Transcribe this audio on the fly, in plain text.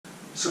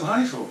So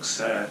hi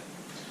folks,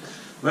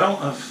 well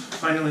I've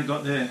finally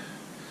got the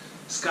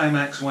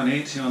SKYMAX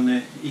 180 on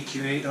the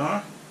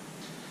EQ8R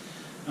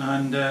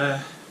and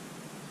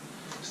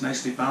it's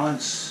nicely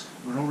balanced.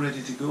 We're all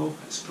ready to go.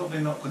 It's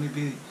probably not going to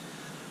be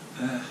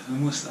the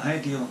most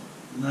ideal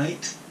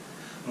night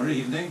or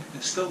evening.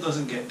 It still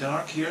doesn't get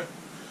dark here,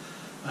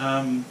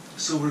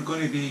 so we're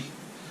going to be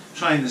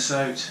trying this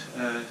out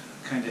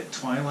kind of at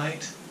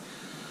twilight.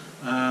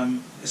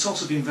 It's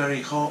also been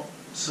very hot,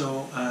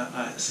 so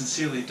I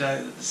sincerely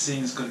doubt that the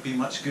scene's going to be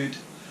much good.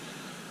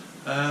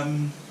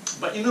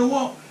 But you know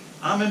what?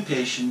 I'm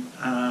impatient,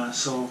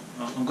 so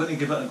I'm going to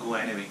give it a go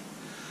anyway.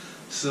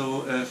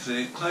 So if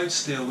the clouds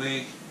stay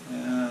away,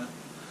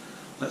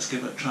 let's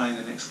give it a try in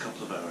the next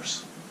couple of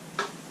hours.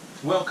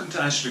 Welcome to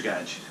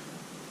Astrogage.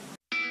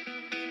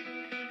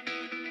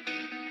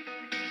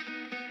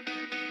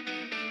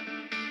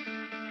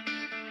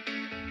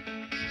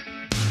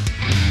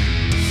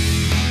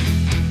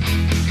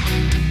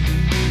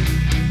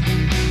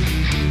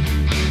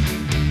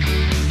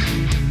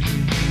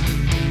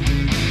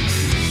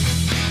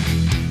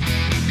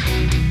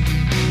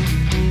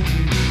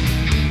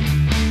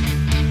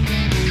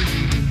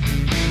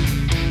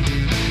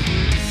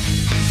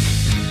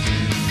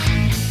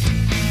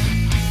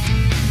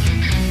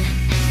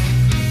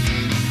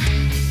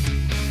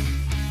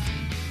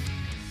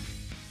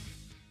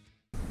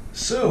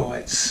 So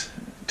it's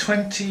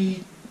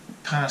 20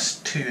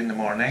 past 2 in the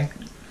morning.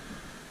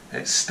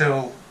 It's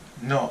still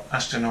not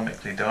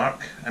astronomically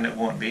dark, and it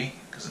won't be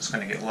because it's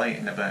going to get light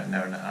in about an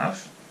hour and a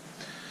half.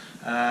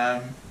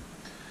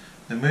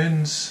 The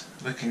moon's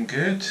looking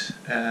good,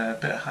 a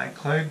bit of high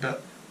cloud,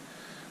 but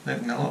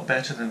looking a lot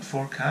better than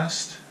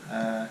forecast.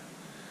 Got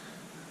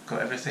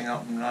everything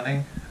up and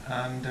running,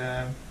 and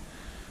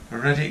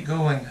we're ready to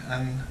go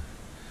and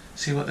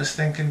see what this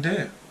thing can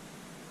do.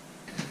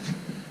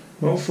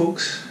 Well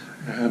folks,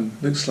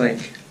 looks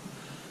like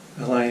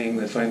aligning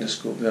the finder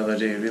scope the other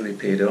day really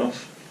paid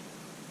off.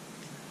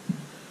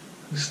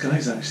 The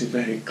sky's actually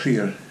very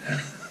clear.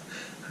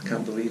 I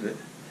can't believe it.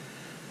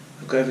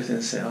 I've got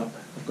everything set up,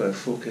 I've got it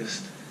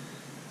focused,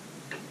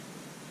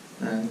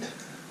 and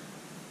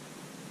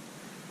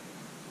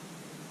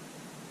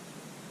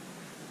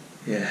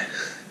yeah,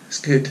 it's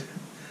good.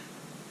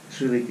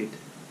 It's really good.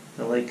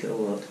 I like it a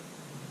lot.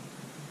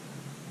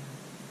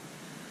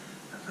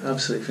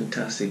 Absolutely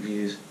fantastic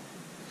views.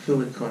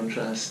 Full of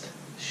contrast,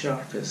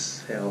 sharp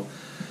as hell.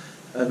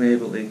 I'm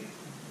able to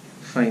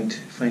fine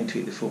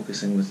tweak the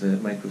focusing with the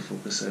micro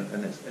focuser,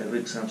 and it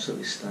looks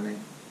absolutely stunning.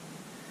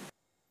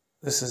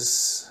 This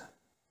is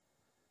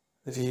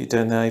the view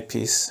down the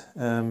eyepiece,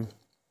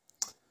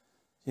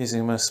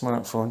 using my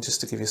smartphone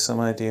just to give you some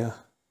idea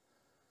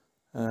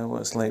what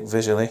it's like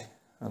visually.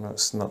 I know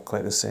it's not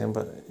quite the same,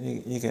 but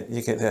you get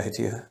the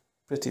idea.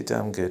 Pretty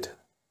damn good.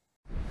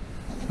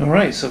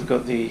 Alright, so I've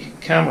got the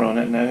camera on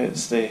it now.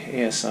 It's the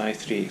ASI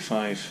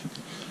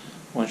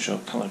 385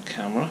 one-shot colour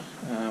camera.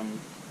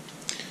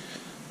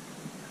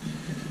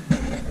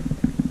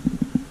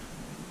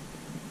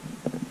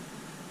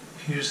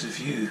 Here's the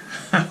view.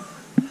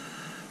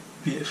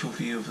 Beautiful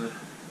view of the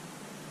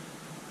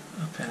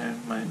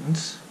Apennine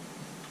Mountains.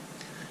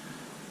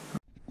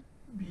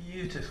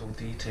 Beautiful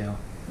detail.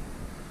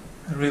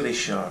 Really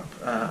sharp.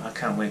 I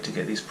can't wait to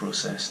get these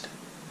processed.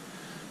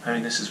 I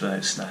mean, this is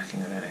without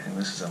stacking or anything,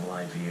 this is a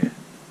live view.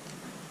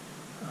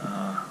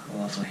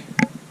 Lovely.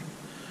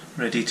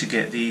 Ready to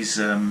get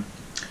these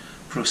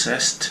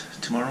processed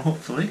tomorrow,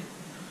 hopefully.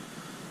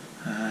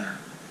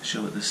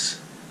 Show what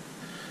this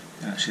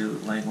can actually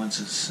look like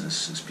once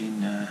it's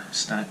been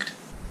stacked.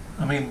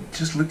 I mean,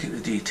 just look at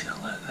the detail,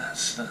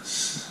 that's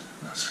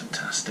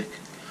fantastic.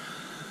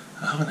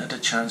 I haven't had a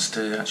chance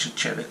to actually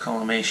check the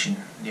collimation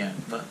yet,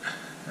 but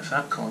if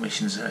that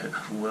collimation's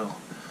out, well,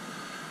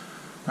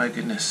 my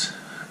goodness.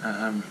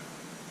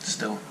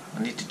 Still,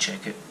 I need to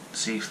check it,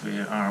 see if we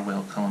are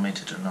well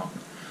collimated or not,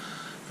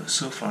 but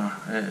so far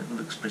it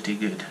looks pretty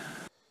good.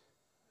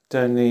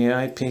 Down the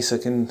eyepiece I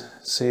can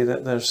see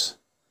that there's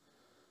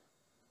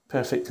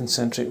perfect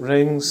concentric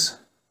rings,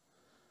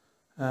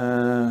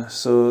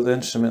 so the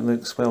instrument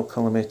looks well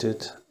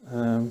collimated,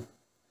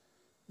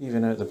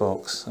 even out the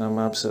box. I'm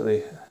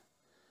absolutely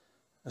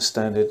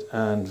astounded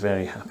and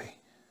very happy.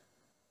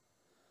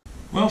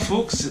 Well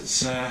folks,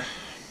 it's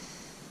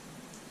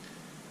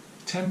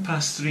 10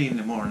 past 3 in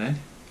the morning.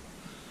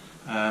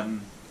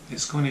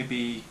 It's going to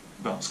be,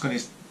 well,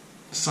 the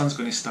sun's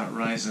going to start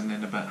rising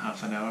in about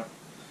half an hour,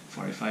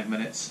 45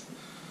 minutes,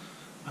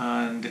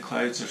 and the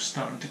clouds are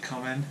starting to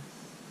come in,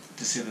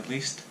 to say the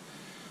least.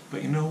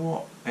 But you know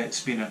what?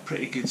 It's been a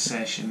pretty good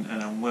session,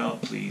 and I'm well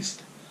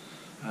pleased.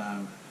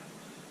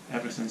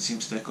 Everything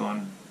seems to have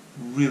gone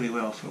really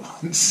well for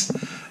once.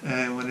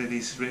 One of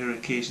these rare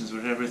occasions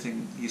where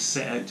everything you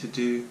set out to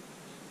do,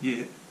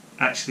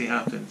 actually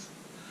happens.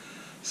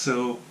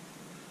 So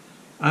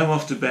I'm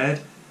off to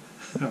bed.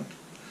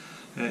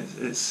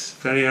 It's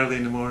very early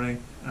in the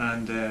morning,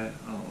 and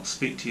I'll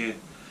speak to you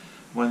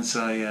once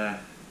I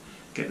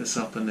get this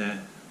up on the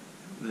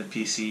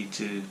PC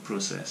to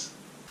process.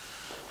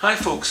 Hi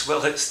folks,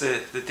 well it's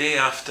the day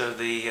after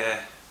the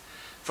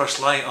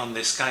first light on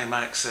the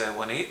SKYMAX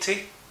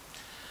 180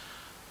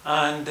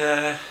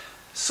 and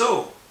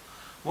so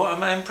what are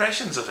my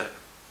impressions of it?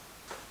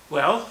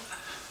 Well,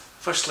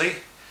 firstly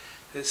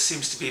it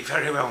seems to be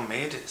very well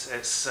made.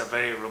 It's a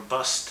very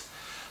robust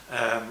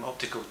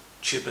optical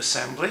tube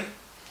assembly.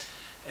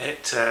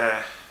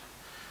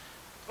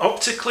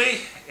 Optically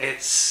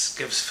it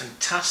gives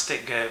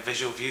fantastic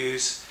visual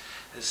views.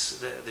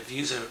 The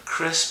views are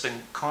crisp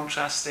and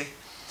contrasty,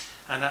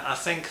 and I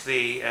think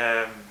the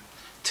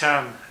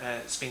term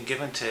it's been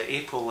given to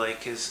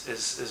Apple-like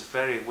is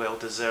very well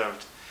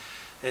deserved.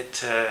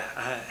 It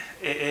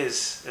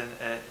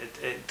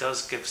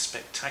does give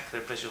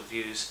spectacular visual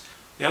views.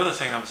 The other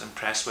thing I was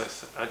impressed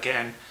with,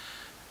 again,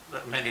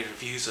 that many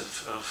reviews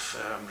have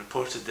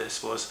reported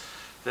this, was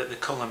that the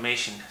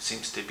collimation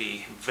seems to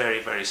be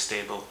very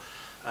stable.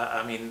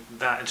 I mean,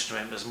 that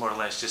instrument was more or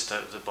less just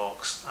out of the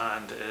box,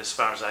 and as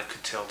far as I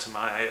could tell, to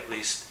my eye at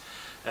least,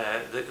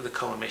 the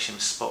collimation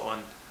was spot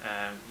on.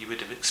 You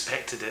would have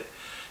expected it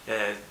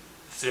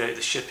throughout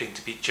the shipping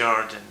to be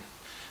jarred and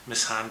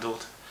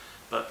mishandled,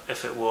 but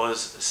if it was,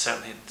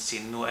 certainly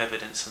seen no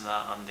evidence of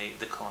that on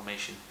the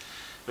collimation,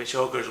 which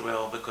augurs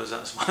well, because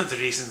that's one of the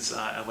reasons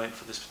I went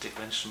for this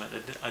particular instrument.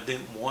 I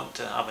didn't want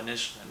to have an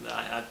instrument that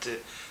I had to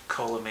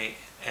collimate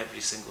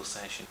every single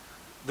session.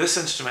 This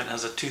instrument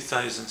has a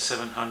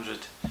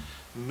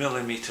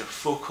 2700mm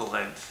focal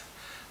length,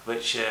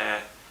 which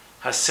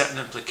has certain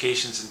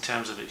implications in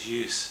terms of its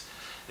use.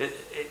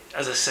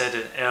 As I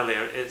said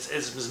earlier, it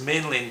was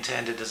mainly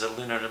intended as a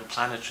lunar and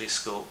planetary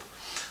scope,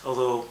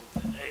 although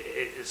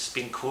it's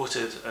been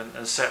quoted,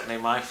 and certainly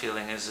my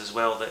feeling is as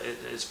well, that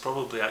it's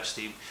probably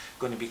actually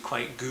going to be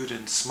quite good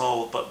in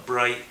small but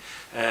bright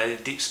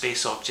deep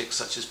space objects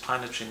such as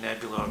planetary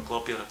nebula or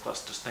globular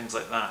clusters, things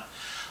like that.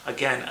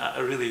 Again, I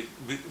really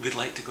would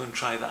like to go and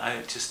try that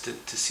out just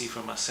to see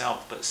for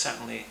myself, but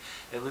certainly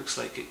it looks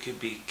like it could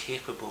be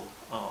capable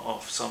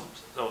of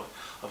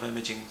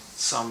imaging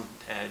some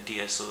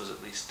DSOs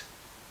at least.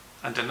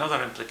 And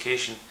another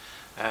implication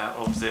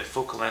of the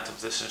focal length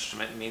of this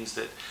instrument means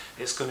that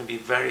it's going to be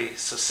very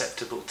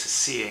susceptible to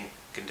seeing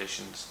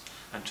conditions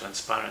and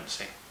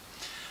transparency.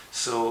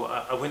 So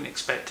I wouldn't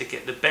expect to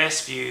get the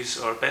best views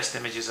or best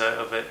images out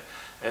of it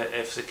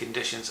if the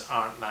conditions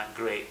aren't that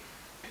great.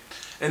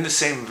 In the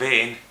same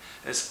vein,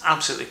 it's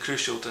absolutely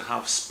crucial to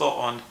have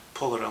spot-on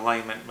polar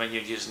alignment when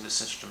you're using this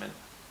instrument.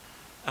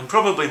 And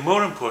probably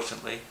more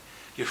importantly,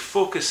 your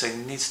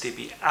focusing needs to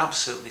be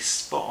absolutely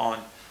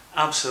spot-on,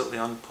 absolutely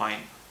on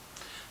point.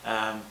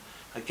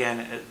 Again,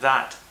 at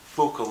that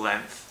focal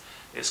length,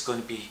 it's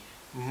going to be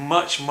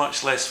much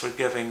less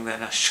forgiving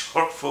than a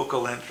short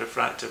focal length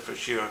refractor for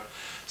sure.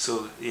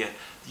 So yeah,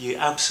 you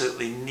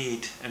absolutely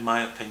need, in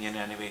my opinion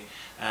anyway,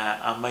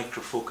 a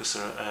micro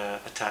focuser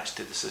attached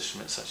to this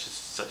instrument, such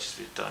as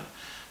we've done,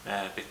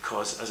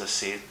 because, as I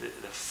say,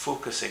 the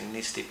focusing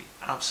needs to be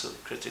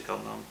absolutely critical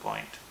and on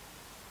point.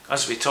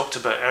 As we talked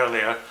about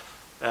earlier,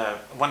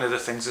 one of the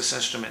things this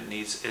instrument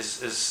needs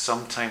is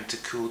some time to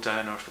cool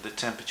down, or for the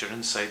temperature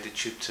inside the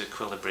tube to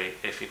equilibrate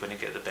if you're going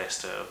to get the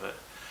best out of it.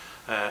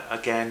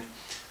 Again,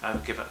 I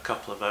would give it a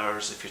couple of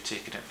hours if you're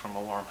taking it from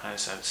a warm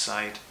house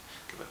outside.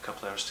 Give it a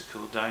couple of hours to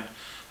cool down.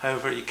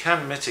 However, you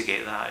can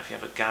mitigate that if you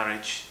have a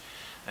garage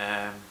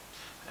and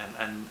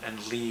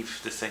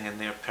leave the thing in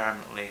there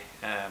permanently,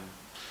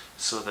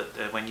 so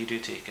that when you do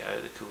take it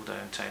out, the cool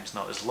down time's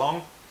not as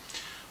long.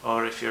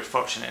 Or if you're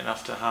fortunate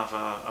enough to have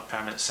a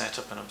permanent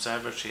setup in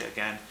observatory,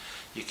 again,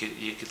 you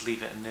could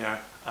leave it in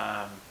there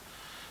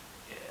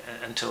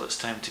until it's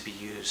time to be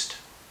used.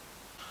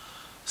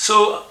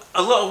 So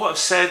a lot of what I've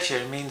said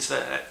here means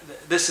that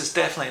this is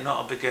definitely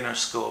not a beginner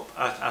scope.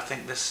 I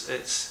think it's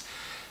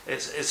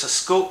a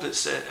scope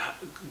that's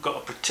got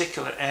a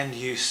particular end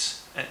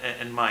use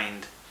in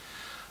mind,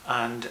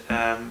 and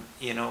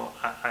you know,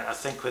 I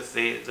think with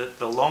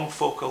the long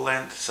focal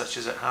length such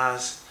as it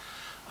has,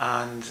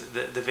 and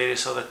the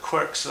various other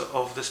quirks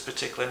of this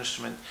particular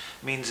instrument,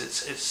 means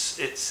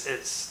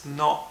it's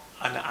not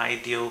an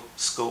ideal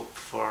scope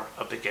for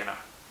a beginner.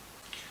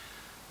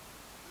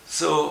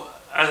 So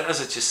as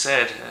I just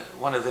said,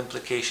 one of the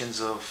implications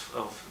of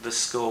this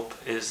scope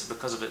is,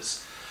 because of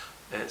its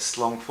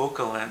long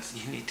focal length,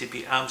 you need to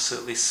be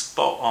absolutely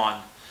spot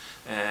on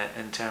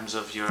in terms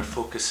of your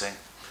focusing,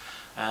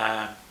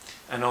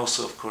 and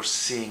also of course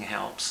seeing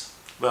helps.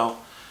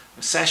 Well,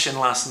 the session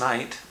last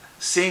night,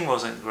 seeing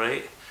wasn't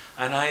great,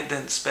 and I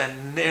didn't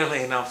spend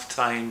nearly enough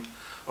time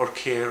or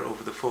care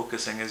over the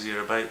focusing as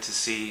you're about to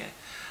see,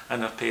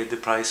 and I've paid the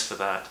price for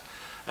that.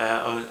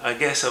 I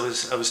guess I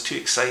was too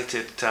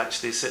excited to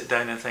actually sit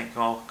down and think,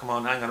 oh come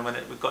on, hang on a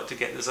minute, we've got to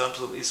get this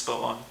absolutely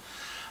spot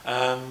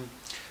on.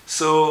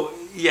 So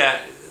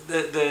yeah,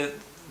 the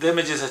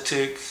images I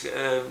took,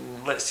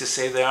 let's just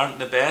say they aren't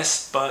the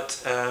best,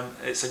 but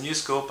it's a new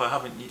scope. I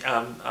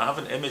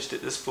haven't imaged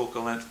at this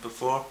focal length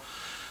before,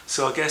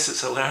 so I guess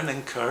it's a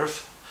learning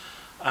curve.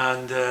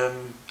 And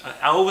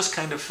I always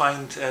kind of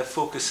find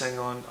focusing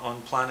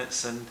on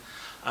planets and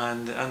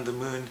the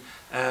moon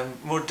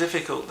more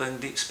difficult than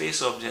deep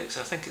space objects.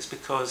 I think it's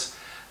because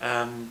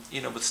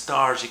you know, with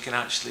stars you can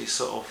actually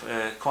sort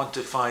of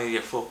quantify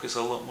your focus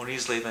a lot more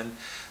easily than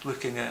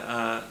looking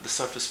at the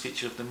surface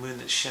feature of the moon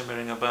that's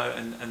shimmering about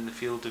in the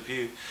field of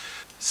view.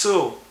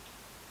 So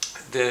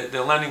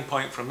the learning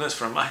point from this,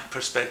 from my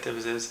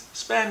perspective, is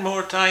spend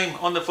more time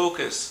on the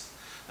focus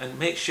and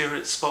make sure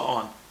it's spot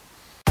on.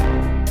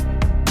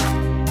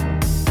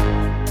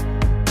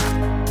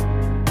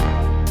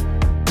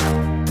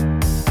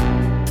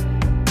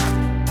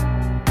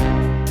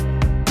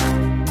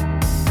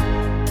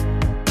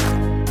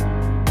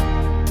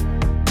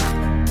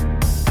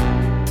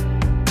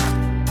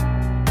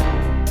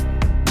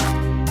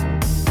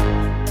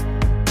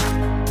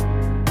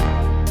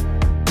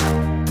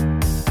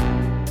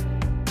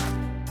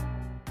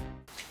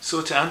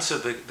 So to answer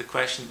the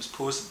question that was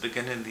posed at the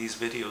beginning of these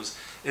videos,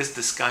 is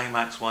the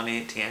SKYMAX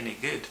 180 any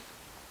good?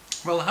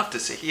 Well, I have to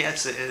say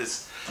yes, it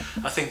is.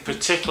 I think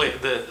particularly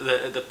at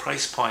the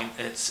price point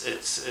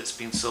it's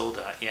been sold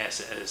at, yes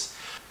it is.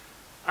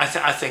 I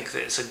think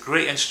that it's a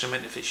great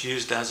instrument if it's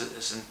used as it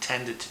is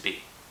intended to be.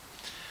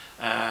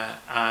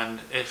 And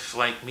if,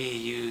 like me,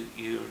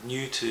 you're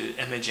new to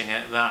imaging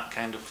at that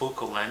kind of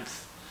focal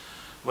length,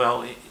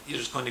 well,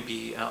 there's going to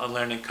be a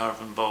learning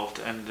curve involved,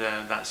 and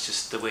that's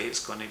just the way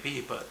it's going to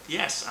be. But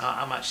yes,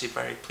 I'm actually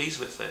very pleased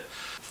with it.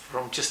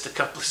 From just a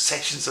couple of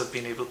sessions I've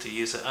been able to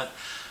use it,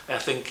 I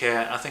think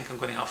I'm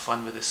going to have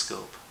fun with this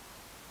scope.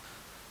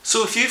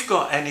 So if you've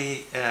got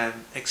any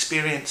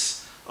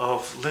experience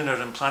of lunar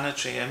and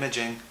planetary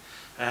imaging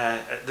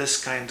at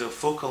this kind of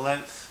focal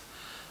length,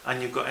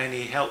 and you've got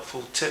any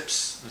helpful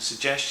tips and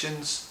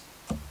suggestions,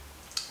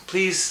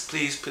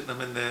 please put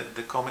them in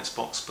the comments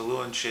box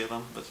below and share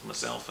them with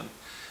myself and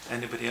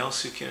anybody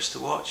else who cares to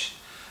watch,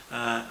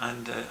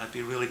 and I'd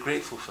be really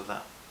grateful for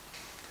that.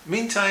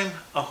 Meantime,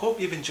 I hope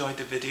you've enjoyed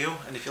the video,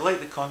 and if you like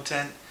the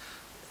content,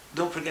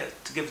 don't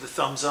forget to give the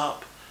thumbs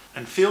up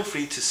and feel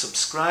free to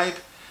subscribe.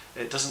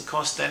 It doesn't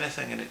cost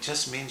anything, and it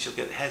just means you'll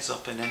get a heads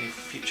up in any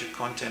future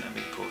content I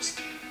may post.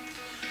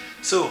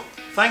 So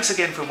thanks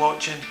again for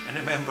watching, and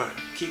remember,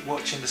 keep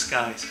watching the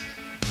skies.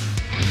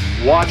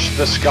 Watch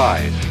the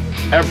skies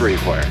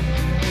everywhere.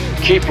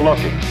 Keep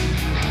looking.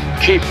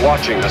 Keep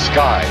watching the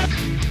sky.